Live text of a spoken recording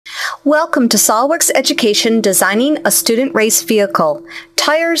Welcome to SolidWorks Education Designing a Student Race Vehicle,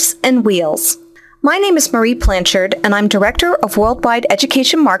 Tires and Wheels. My name is Marie Blanchard, and I'm Director of Worldwide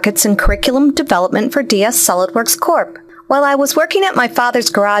Education Markets and Curriculum Development for DS SolidWorks Corp. While I was working at my father's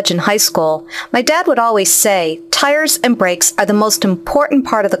garage in high school, my dad would always say, tires and brakes are the most important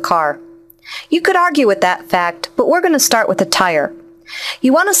part of the car. You could argue with that fact, but we're going to start with the tire.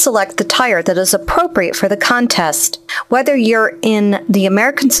 You want to select the tire that is appropriate for the contest. Whether you're in the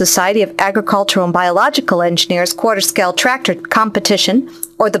American Society of Agricultural and Biological Engineers quarter-scale tractor competition,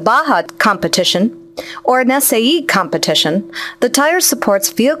 or the Baja competition, or an SAE competition, the tire supports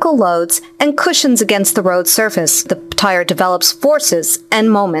vehicle loads and cushions against the road surface. The tire develops forces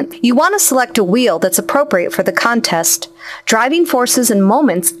and moment. You want to select a wheel that's appropriate for the contest. Driving forces and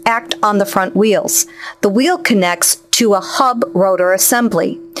moments act on the front wheels. The wheel connects to a hub rotor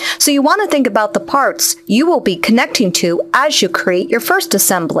assembly. So you want to think about the parts you will be connecting to as you create your first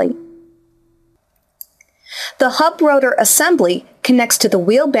assembly. The hub rotor assembly connects to the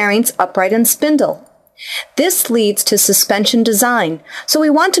wheel bearings, upright, and spindle. This leads to suspension design, so we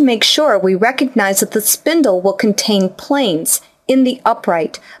want to make sure we recognize that the spindle will contain planes in the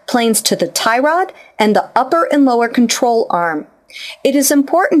upright, planes to the tie rod, and the upper and lower control arm. It is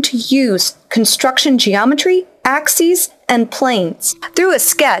important to use construction geometry, axes, and planes. Through a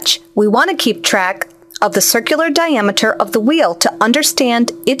sketch, we want to keep track of the circular diameter of the wheel to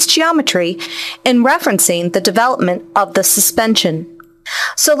understand its geometry in referencing the development of the suspension.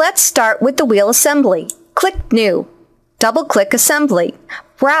 So let's start with the wheel assembly. Click New, double-click Assembly,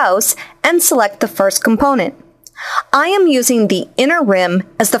 browse, and select the first component. I am using the inner rim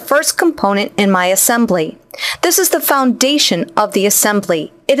as the first component in my assembly. This is the foundation of the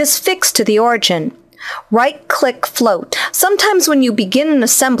assembly. It is fixed to the origin. Right-click Float. Sometimes when you begin an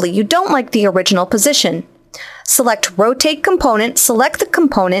assembly, you don't like the original position. Select Rotate Component, select the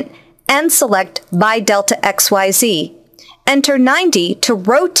component, and select By Delta XYZ. Enter 90 to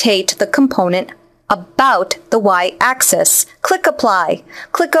rotate the component about the Y-axis. Click Apply.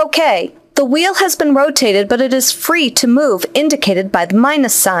 Click OK. The wheel has been rotated, but it is free to move, indicated by the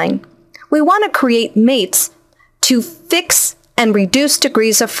minus sign. We want to create mates to fix and reduce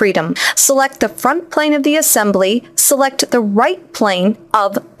degrees of freedom. Select the front plane of the assembly. Select the right plane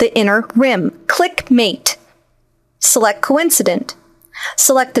of the inner rim. Click Mate. Select Coincident.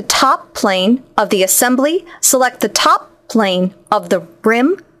 Select the top plane of the assembly. Select the top plane of the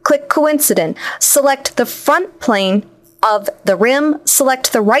rim. Click Coincident. Select the front plane of the rim.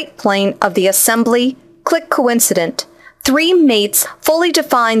 Select the right plane of the assembly. Click Coincident. 3 mates fully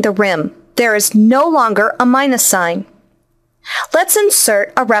define the rim. There is no longer a minus sign. Let's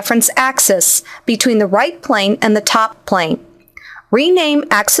insert a reference axis between the right plane and the top plane. Rename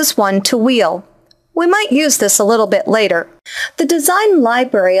Axis 1 to Wheel. We might use this a little bit later. The design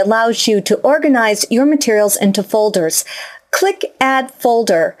library allows you to organize your materials into folders. Click Add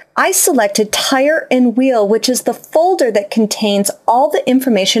Folder. I selected Tire and Wheel, which is the folder that contains all the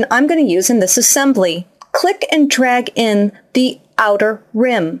information I'm going to use in this assembly. Click and drag in the outer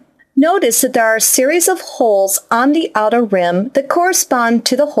rim. Notice that there are a series of holes on the outer rim that correspond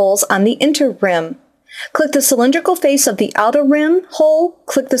to the holes on the inner rim. Click the cylindrical face of the outer rim hole.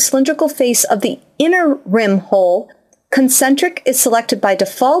 Click the cylindrical face of the inner rim hole. Concentric is selected by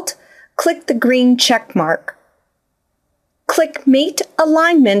default. Click the green check mark. Click Mate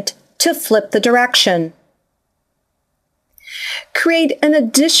Alignment to flip the direction. Create an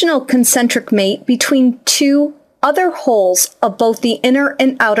additional concentric mate between 2 other holes of both the inner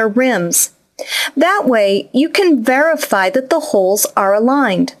and outer rims. That way, you can verify that the holes are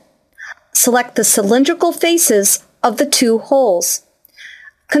aligned. Select the cylindrical faces of the 2 holes.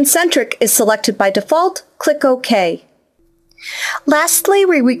 Concentric is selected by default. Click OK. Lastly,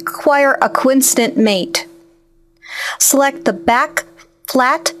 we require a coincident mate. Select the back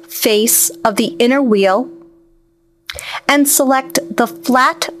flat face of the inner wheel and select the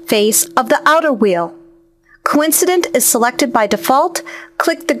flat face of the outer wheel. Coincident is selected by default.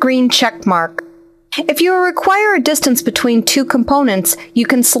 Click the green check mark. If you require a distance between 2 components, you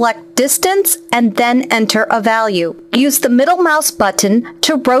can select Distance and then enter a value. Use the middle mouse button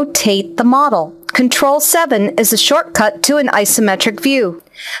to rotate the model. Control 7 is a shortcut to an isometric view.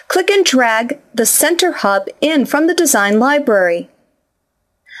 Click and drag the center hub in from the design library.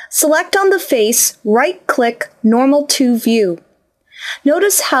 Select on the face, right-click Normal to View.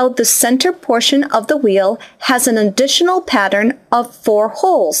 Notice how the center portion of the wheel has an additional pattern of 4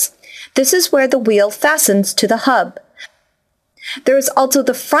 holes. This is where the wheel fastens to the hub. There is also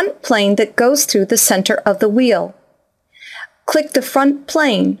the front plane that goes through the center of the wheel. Click the front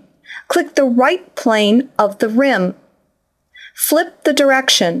plane. Click the right plane of the rim. Flip the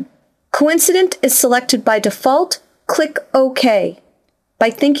direction. Coincident is selected by default. Click OK. By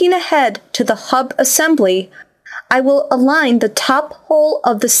thinking ahead to the hub assembly, I will align the top hole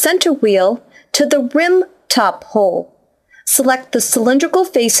of the center wheel to the rim top hole. Select the cylindrical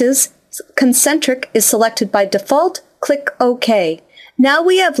faces. Concentric is selected by default. Click OK. Now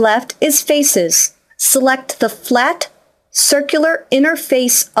we have left is faces. Select the flat, circular inner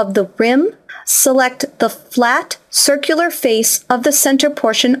face of the rim. Select the flat, circular face of the center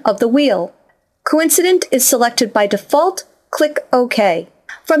portion of the wheel. Coincident is selected by default. Click OK.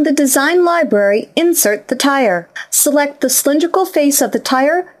 From the design library, insert the tire. Select the cylindrical face of the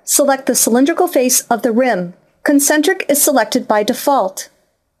tire. Select the cylindrical face of the rim. Concentric is selected by default.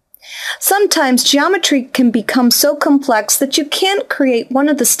 Sometimes geometry can become so complex that you can't create one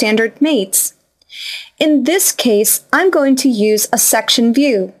of the standard mates. In this case, I'm going to use a section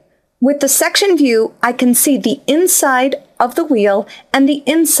view. With the section view, I can see the inside of the wheel and the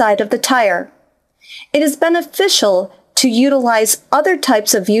inside of the tire. It is beneficial to utilize other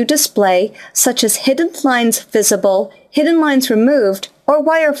types of view display, such as hidden lines visible, hidden lines removed, or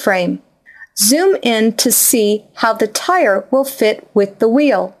wireframe. Zoom in to see how the tire will fit with the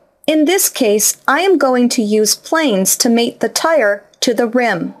wheel. In this case, I am going to use planes to mate the tire to the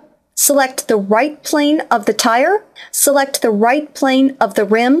rim. Select the right plane of the tire. Select the right plane of the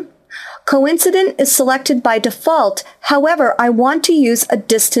rim. Coincident is selected by default. However, I want to use a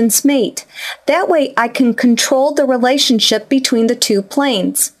distance mate. That way I can control the relationship between the two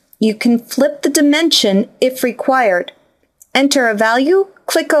planes. You can flip the dimension if required. Enter a value,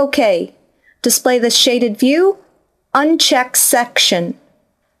 click OK. Display the shaded view, uncheck section.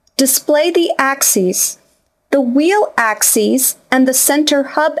 Display the axes. The wheel axes and the center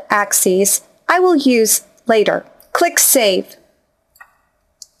hub axes I will use later. Click Save.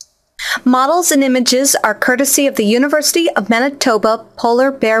 Models and images are courtesy of the University of Manitoba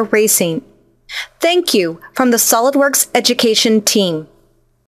Polar Bear Racing. Thank you from the SolidWorks Education team.